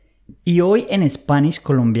Y hoy en Spanish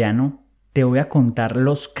Colombiano te voy a contar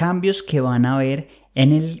los cambios que van a haber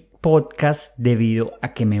en el podcast debido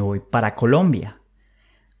a que me voy para Colombia.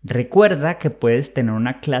 Recuerda que puedes tener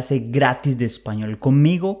una clase gratis de español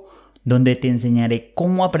conmigo donde te enseñaré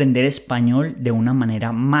cómo aprender español de una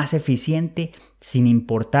manera más eficiente sin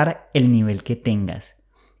importar el nivel que tengas.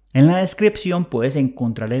 En la descripción puedes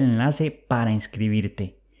encontrar el enlace para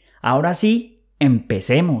inscribirte. Ahora sí,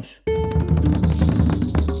 empecemos.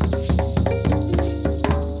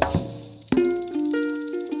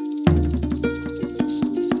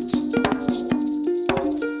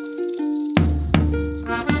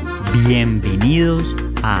 Bienvenidos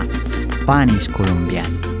a Spanish Colombiano.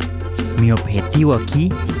 Mi objetivo aquí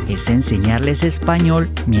es enseñarles español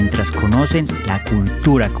mientras conocen la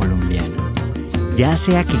cultura colombiana. Ya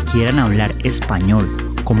sea que quieran hablar español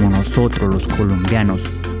como nosotros los colombianos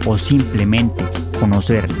o simplemente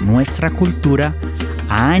conocer nuestra cultura,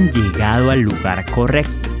 han llegado al lugar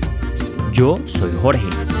correcto. Yo soy Jorge.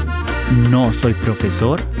 No soy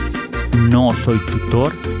profesor, no soy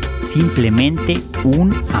tutor, simplemente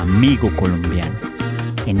un amigo colombiano.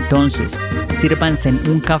 Entonces, sírvanse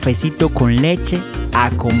un cafecito con leche,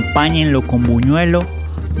 acompáñenlo con buñuelo,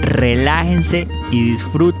 relájense y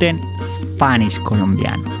disfruten Spanish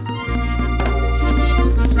Colombiano.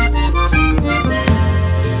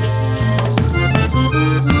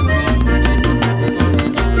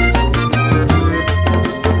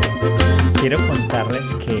 Quiero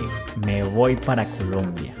contarles que me voy para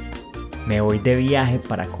Colombia. Me voy de viaje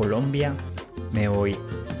para Colombia, me voy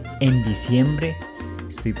en diciembre,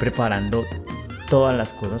 estoy preparando todas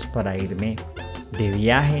las cosas para irme de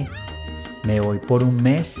viaje, me voy por un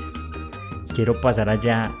mes, quiero pasar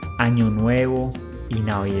allá Año Nuevo y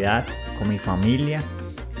Navidad con mi familia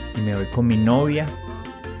y me voy con mi novia,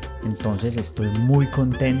 entonces estoy muy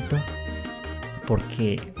contento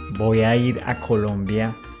porque voy a ir a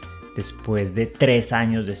Colombia después de 3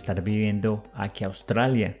 años de estar viviendo aquí a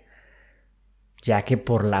Australia. Ya que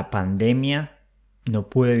por la pandemia no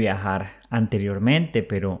pude viajar anteriormente,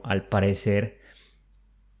 pero al parecer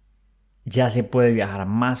ya se puede viajar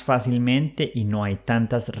más fácilmente y no hay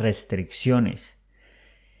tantas restricciones.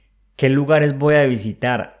 ¿Qué lugares voy a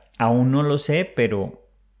visitar? Aún no lo sé, pero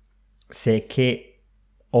sé que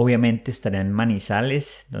obviamente estaré en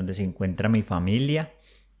Manizales, donde se encuentra mi familia,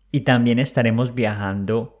 y también estaremos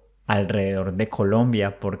viajando alrededor de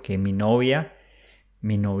Colombia porque mi novia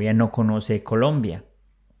no conoce Colombia.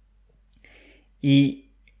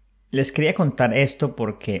 Y les quería contar esto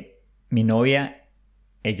porque mi novia,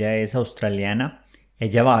 ella es australiana,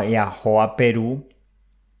 ella viajó a Perú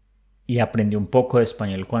y aprendió un poco de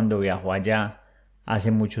español cuando viajó allá hace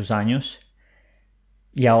muchos años.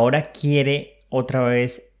 Y ahora quiere otra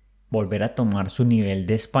vez volver a tomar su nivel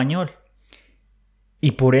de español.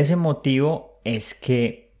 Y por ese motivo es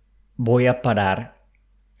que voy a parar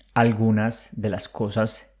algunas de las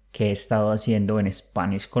cosas que he estado haciendo en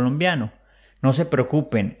Spanish Colombiano. No se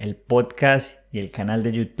preocupen, el podcast y el canal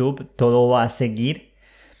de YouTube, todo va a seguir,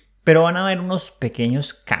 pero van a haber unos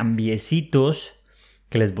pequeños cambiecitos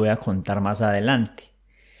que les voy a contar más adelante.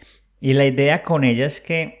 Y la idea con ella es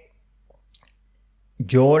que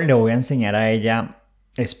yo le voy a enseñar a ella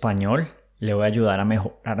español, le voy a ayudar a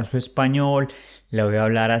mejorar su español, le voy a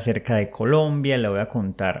hablar acerca de Colombia, le voy a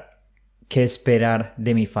contar qué esperar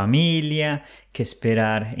de mi familia, qué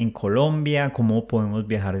esperar en Colombia, cómo podemos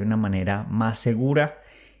viajar de una manera más segura.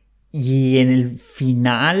 Y en el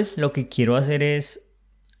final lo que quiero hacer es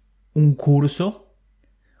un curso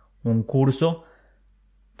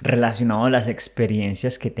relacionado a las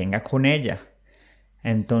experiencias que tenga con ella.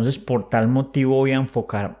 Entonces, por tal motivo voy a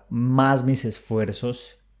enfocar más mis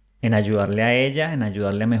esfuerzos en ayudarle a ella, en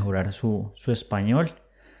ayudarle a mejorar su español.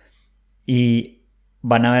 Y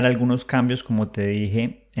van a haber algunos cambios, como te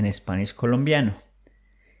dije, en Spanish Colombiano.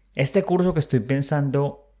 Este curso que estoy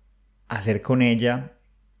pensando hacer con ella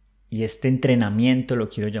y este entrenamiento, lo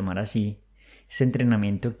quiero llamar así, este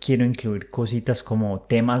entrenamiento quiero incluir cositas como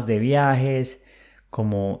temas de viajes,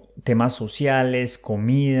 como temas sociales,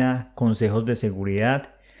 comida, consejos de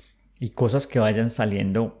seguridad y cosas que vayan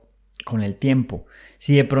saliendo con el tiempo.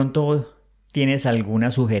 Si de pronto tienes alguna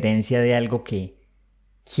sugerencia de algo que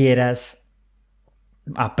quieras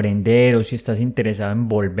aprender o si estás interesado en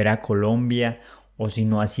volver a Colombia o si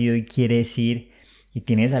no has ido y quieres ir y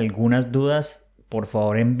tienes algunas dudas, por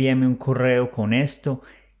favor envíame un correo con esto,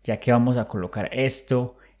 ya que vamos a colocar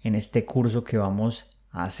esto en este curso que vamos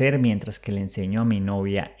a hacer mientras que le enseño a mi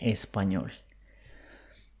novia español.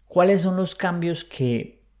 ¿Cuáles son los cambios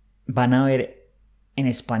que van a haber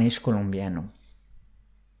en Spanish Colombiano?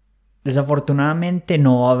 Desafortunadamente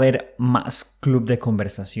no va a haber más club de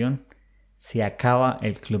conversación. Se acaba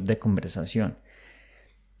el club de conversación.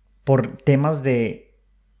 Por temas de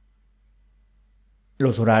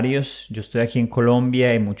los horarios, yo estoy aquí en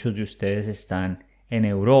Colombia y muchos de ustedes están en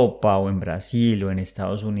Europa o en Brasil o en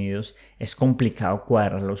Estados Unidos. Es complicado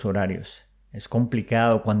cuadrar los horarios. Es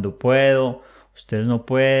complicado cuando puedo, ustedes no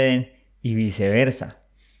pueden y viceversa.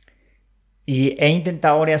 Y he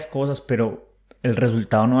intentado varias cosas, pero el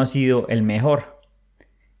resultado no ha sido el mejor.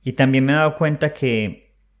 Y también me he dado cuenta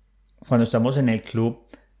que cuando estamos en el club,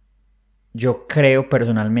 yo creo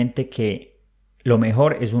personalmente que lo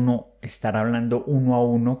mejor es uno estar hablando uno a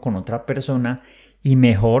uno con otra persona y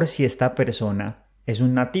mejor si esta persona es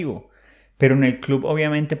un nativo. Pero en el club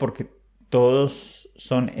obviamente porque todos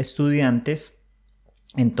son estudiantes,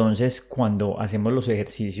 entonces cuando hacemos los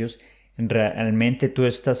ejercicios realmente tú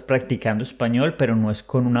estás practicando español pero no es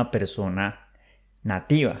con una persona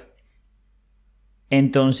nativa.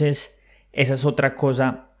 Entonces esa es otra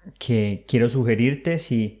cosa que quiero sugerirte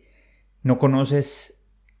si no conoces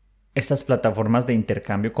estas plataformas de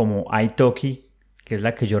intercambio como Italki, que es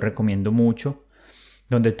la que yo recomiendo mucho,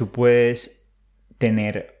 donde tú puedes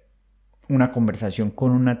tener una conversación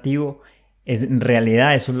con un nativo. En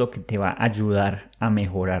realidad eso es lo que te va a ayudar a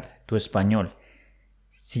mejorar tu español.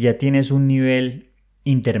 Si ya tienes un nivel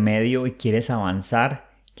intermedio y quieres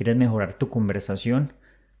avanzar, quieres mejorar tu conversación,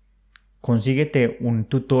 consíguete un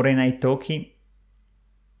tutor en Italki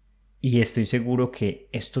y estoy seguro que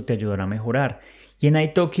esto te ayudará a mejorar. Y en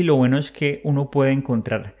Italki lo bueno es que uno puede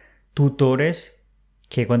encontrar tutores,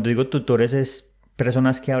 que cuando digo tutores es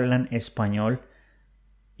personas que hablan español,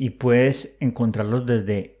 y puedes encontrarlos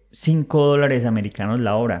desde $5 americanos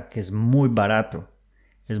la hora, que es muy barato.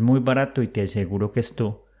 Es muy barato y te aseguro que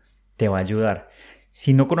esto te va a ayudar.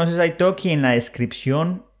 Si no conoces Italki, en la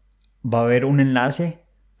descripción va a haber un enlace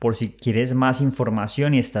por si quieres más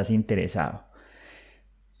información y estás interesado.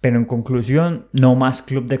 Pero en conclusión, no más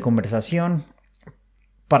club de conversación.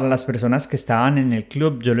 Para las personas que estaban en el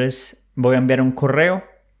club, yo les voy a enviar un correo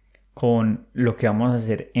con lo que vamos a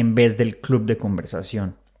hacer en vez del club de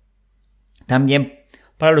conversación. También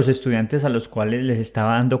para los estudiantes a los cuales les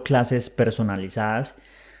estaba dando clases personalizadas,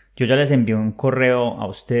 yo ya les envié un correo a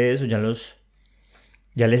ustedes, ya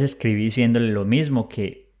les escribí diciéndoles lo mismo,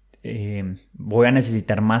 que voy a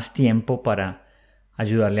necesitar más tiempo para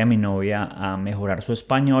ayudarle a mi novia a mejorar su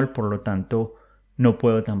español, por lo tanto no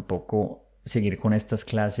puedo tampoco seguir con estas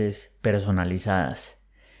clases personalizadas.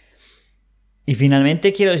 Y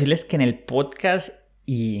finalmente quiero decirles que en el podcast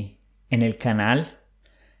y en el canal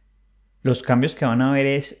los cambios que van a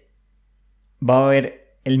ver va a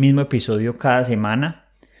haber el mismo episodio cada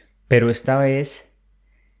semana, pero esta vez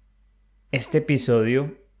este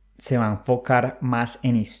episodio se va a enfocar más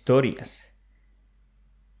en historias.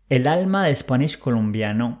 El alma de Spanish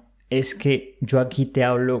colombiano es que yo aquí te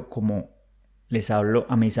hablo como les hablo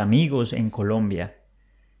a mis amigos en Colombia.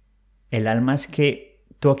 El alma es que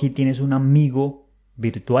tú aquí tienes un amigo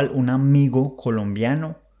virtual, un amigo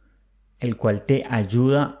colombiano, el cual te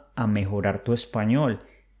ayuda a mejorar tu español,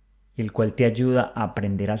 el cual te ayuda a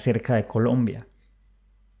aprender acerca de Colombia.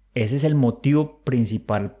 Ese es el motivo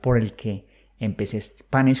principal por el que empecé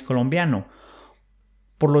Spanish colombiano.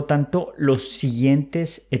 Por lo tanto, los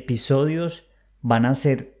siguientes episodios van a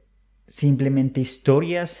ser simplemente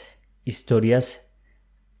historias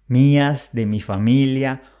mías, de mi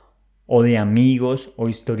familia o de amigos o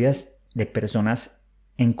historias de personas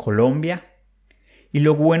en Colombia. Y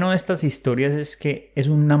lo bueno de estas historias es que es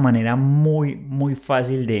una manera muy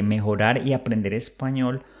fácil de mejorar y aprender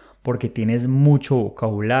español porque tienes mucho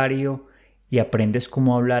vocabulario y aprendes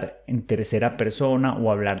cómo hablar en tercera persona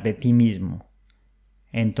o hablar de ti mismo.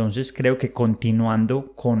 Entonces creo que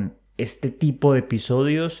continuando con este tipo de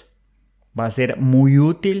episodios va a ser muy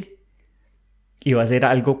útil y va a ser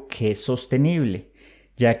algo que es sostenible,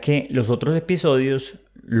 ya que los otros episodios,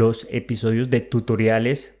 los episodios de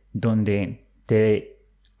tutoriales donde te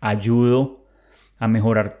ayudo a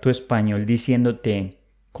mejorar tu español diciéndote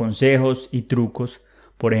consejos y trucos,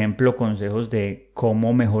 por ejemplo, consejos de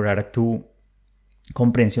cómo mejorar tu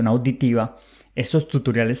comprensión auditiva. Estos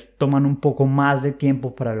tutoriales toman un poco más de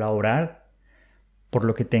tiempo para elaborar, por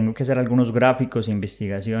lo que tengo que hacer algunos gráficos e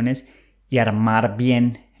investigaciones y armar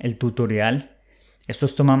bien el tutorial.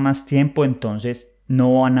 Estos toman más tiempo, entonces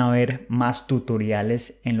no van a haber más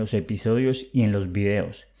tutoriales en los episodios y en los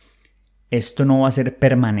videos. Esto no va a ser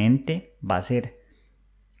permanente, va a ser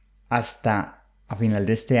hasta a final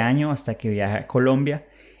de este año, hasta que viaje a Colombia,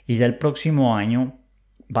 y ya el próximo año,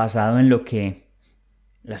 basado en lo que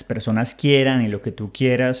las personas quieran y lo que tú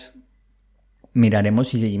quieras, miraremos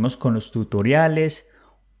si seguimos con los tutoriales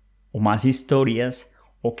o más historias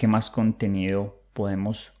o qué más contenido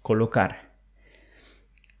podemos colocar.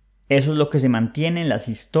 Eso es lo que se mantiene en las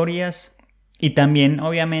historias, y también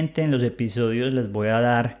obviamente en los episodios les voy a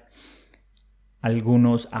dar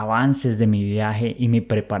algunos avances de mi viaje y mi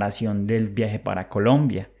preparación del viaje para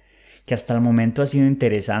Colombia, que hasta el momento ha sido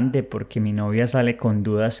interesante porque mi novia sale con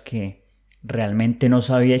dudas que realmente no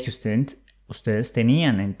sabía que ustedes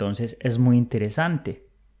tenían, entonces es muy interesante.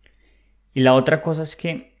 Y la otra cosa es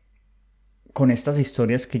que con estas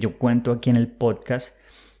historias que yo cuento aquí en el podcast,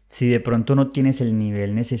 si de pronto no tienes el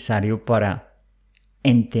nivel necesario para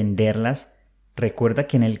entenderlas, recuerda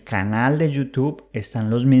que en el canal de YouTube están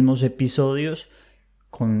los mismos episodios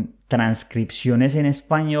con transcripciones en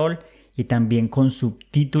español y también con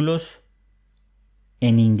subtítulos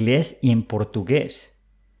en inglés y en portugués.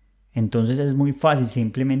 Entonces es muy fácil,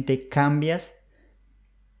 simplemente cambias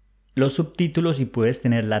los subtítulos y puedes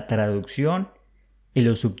tener la traducción y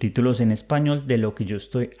los subtítulos en español de lo que yo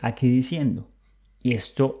estoy aquí diciendo. Y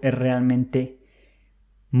esto es realmente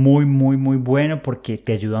muy bueno porque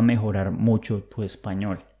te ayuda a mejorar mucho tu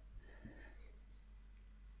español.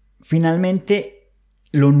 Finalmente,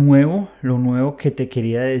 lo nuevo que te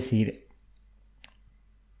quería decir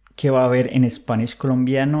que va a haber en Spanish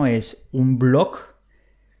Colombiano es un blog.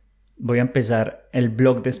 Voy a empezar el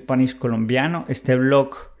blog de Spanish Colombiano. Este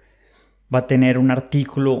blog va a tener un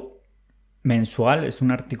artículo mensual, es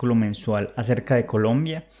un artículo mensual acerca de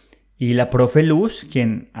Colombia. Y la profe Luz,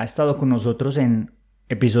 quien ha estado con nosotros en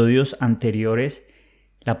episodios anteriores,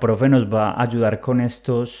 la profe nos va a ayudar con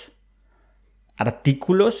estos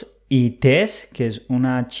artículos, y Tess, que es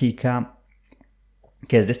una chica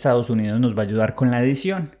que es de Estados Unidos, nos va a ayudar con la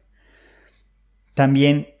edición.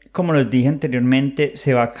 También, como les dije anteriormente,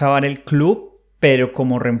 se va a acabar el club, pero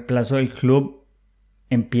como reemplazo del club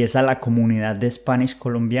empieza la comunidad de Spanish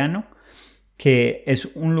Colombiano, que es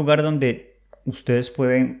un lugar donde ustedes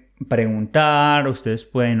pueden preguntar, ustedes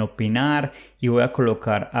pueden opinar, y voy a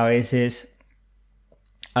colocar a veces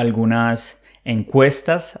algunas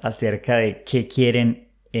encuestas acerca de qué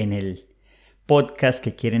quieren en el podcast,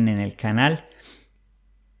 qué quieren en el canal.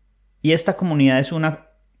 Y esta comunidad es una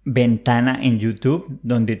ventana en YouTube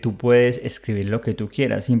donde tú puedes escribir lo que tú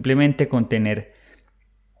quieras, simplemente con tener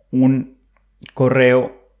un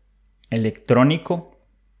correo electrónico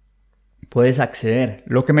puedes acceder.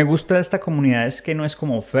 Lo que me gusta de esta comunidad es que no es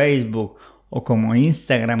como Facebook o como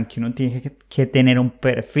Instagram, que uno tiene que tener un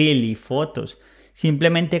perfil y fotos.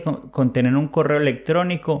 Simplemente con tener un correo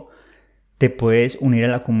electrónico te puedes unir a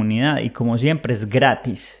la comunidad, y como siempre es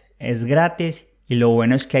gratis y lo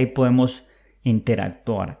bueno es que ahí podemos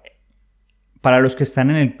interactuar. Para los que están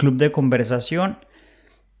en el club de conversación,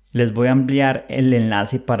 les voy a enviar el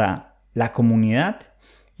enlace para la comunidad,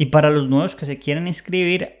 y para los nuevos que se quieren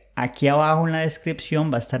inscribir, aquí abajo en la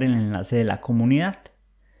descripción va a estar el enlace de la comunidad.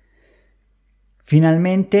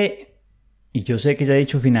 Finalmente, y yo sé que ya he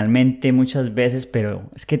dicho finalmente muchas veces,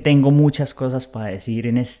 pero es que tengo muchas cosas para decir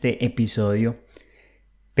en este episodio,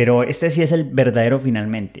 pero este sí es el verdadero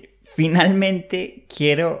finalmente. Finalmente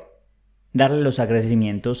quiero darle los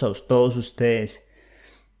agradecimientos a todos ustedes.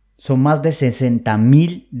 Son más de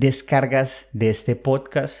 60,000 descargas de este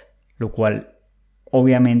podcast, lo cual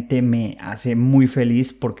obviamente me hace muy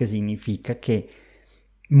feliz porque significa que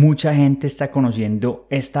mucha gente está conociendo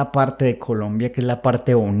esta parte de Colombia, que es la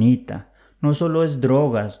parte bonita. No solo es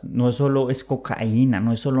drogas, no solo es cocaína,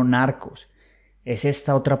 no es solo narcos. Es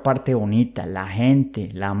esta otra parte bonita, la gente,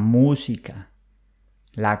 la música,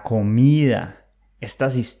 la comida,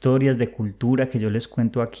 estas historias de cultura que yo les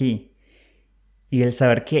cuento aquí. Y el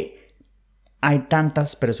saber que hay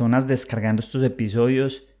tantas personas descargando estos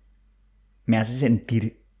episodios me hace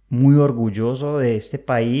sentir muy orgulloso de este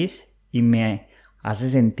país y me hace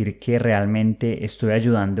sentir que realmente estoy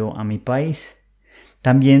ayudando a mi país.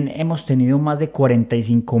 También hemos tenido más de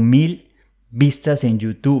 45,000 vistas en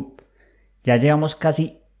YouTube. Ya llevamos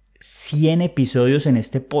casi 100 episodios en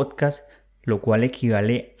este podcast, lo cual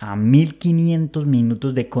equivale a 1,500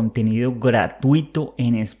 minutos de contenido gratuito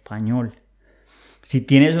en español. Si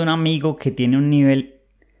tienes un amigo que tiene un nivel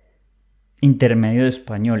intermedio de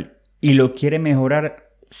español y lo quiere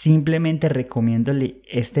mejorar, simplemente recomiéndale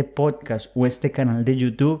este podcast o este canal de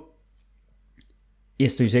YouTube, y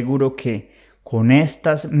estoy seguro que con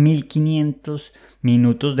estas 1,500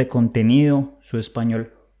 minutos de contenido su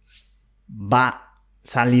español va a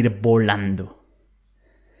salir volando.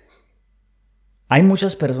 Hay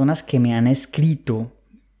muchas personas que me han escrito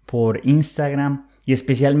por Instagram y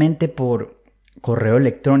especialmente por correo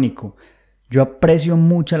electrónico. Yo aprecio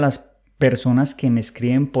mucho a las personas que me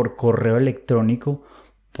escriben por correo electrónico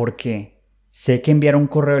porque sé que enviar un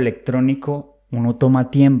correo electrónico uno toma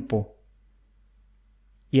tiempo.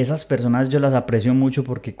 Y esas personas yo las aprecio mucho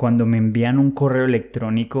porque cuando me envían un correo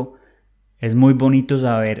electrónico es muy bonito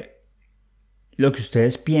saber lo que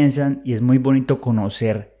ustedes piensan y es muy bonito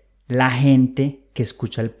conocer la gente que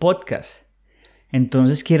escucha el podcast.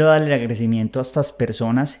 Entonces quiero darle el agradecimiento a estas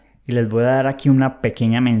personas y les voy a dar aquí una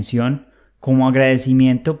pequeña mención como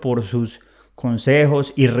agradecimiento por sus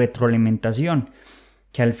consejos y retroalimentación,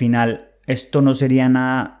 que al final esto no sería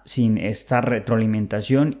nada sin esta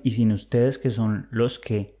retroalimentación y sin ustedes que son los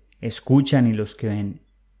que escuchan y los que ven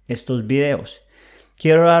estos videos.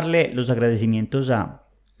 Quiero darle los agradecimientos a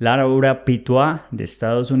Laura Pitua de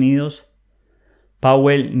Estados Unidos,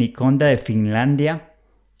 Powell Nikonda de Finlandia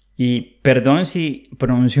y perdón si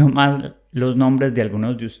pronuncio mal los nombres de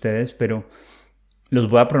algunos de ustedes, pero los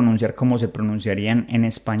voy a pronunciar como se pronunciarían en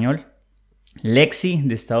español. Lexi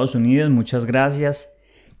de Estados Unidos, muchas gracias.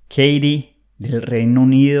 Katie del Reino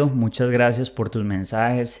Unido, muchas gracias por tus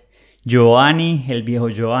mensajes. Giovanni, el viejo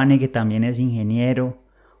Giovanni que también es ingeniero,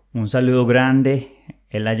 un saludo grande,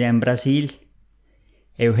 él allá en Brasil.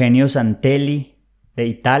 Eugenio Santelli de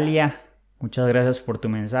Italia, muchas gracias por tu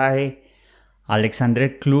mensaje.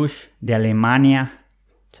 Alexander Klusch de Alemania,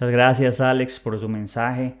 muchas gracias Alex por su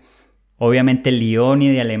mensaje. Obviamente Leoni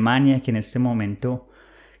de Alemania, que en este momento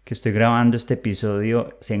que estoy grabando este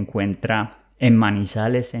episodio se encuentra en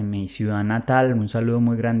Manizales, en mi ciudad natal, un saludo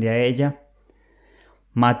muy grande a ella.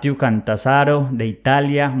 Matthew Cantasaro de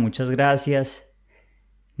Italia, muchas gracias.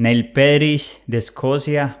 Neil Pedrich de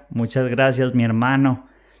Escocia, muchas gracias mi hermano.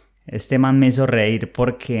 Este man me hizo reír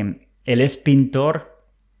porque él es pintor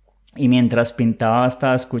y mientras pintaba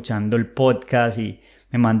estaba escuchando el podcast y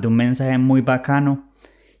me mandó un mensaje muy bacano.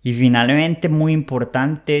 Y finalmente, muy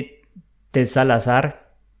importante, Tess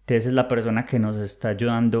Salazar. Tess es la persona que nos está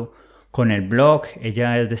ayudando con el blog,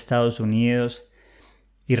 ella es de Estados Unidos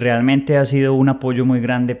y realmente ha sido un apoyo muy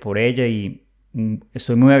grande por ella y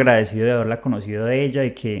estoy muy agradecido de haberla conocido de ella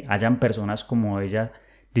y que hayan personas como ella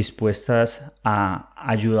dispuestas a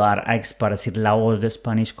ayudar a esparcir la voz de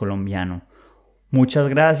Spanish colombiano. Muchas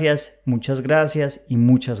gracias y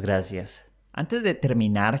muchas gracias. Antes de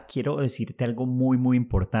terminar, quiero decirte algo muy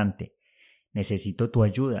importante. Necesito tu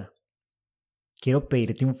ayuda. Quiero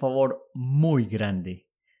pedirte un favor muy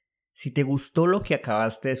grande. Si te gustó lo que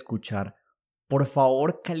acabaste de escuchar, por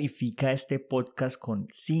favor califica este podcast con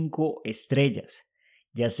 5 estrellas,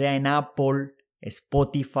 ya sea en Apple,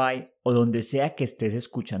 Spotify o donde sea que estés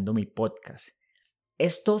escuchando mi podcast.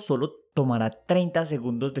 Esto solo tomará 30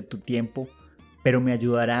 segundos de tu tiempo, pero me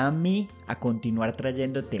ayudará a mí a continuar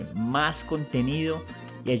trayéndote más contenido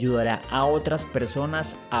y ayudará a otras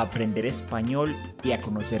personas a aprender español y a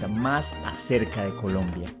conocer más acerca de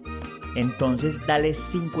Colombia. Entonces dale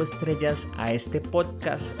 5 estrellas a este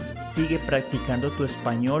podcast, sigue practicando tu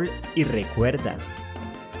español y recuerda,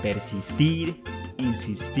 persistir,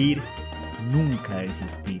 insistir, nunca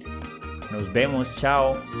desistir. Nos vemos,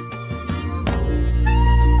 chao.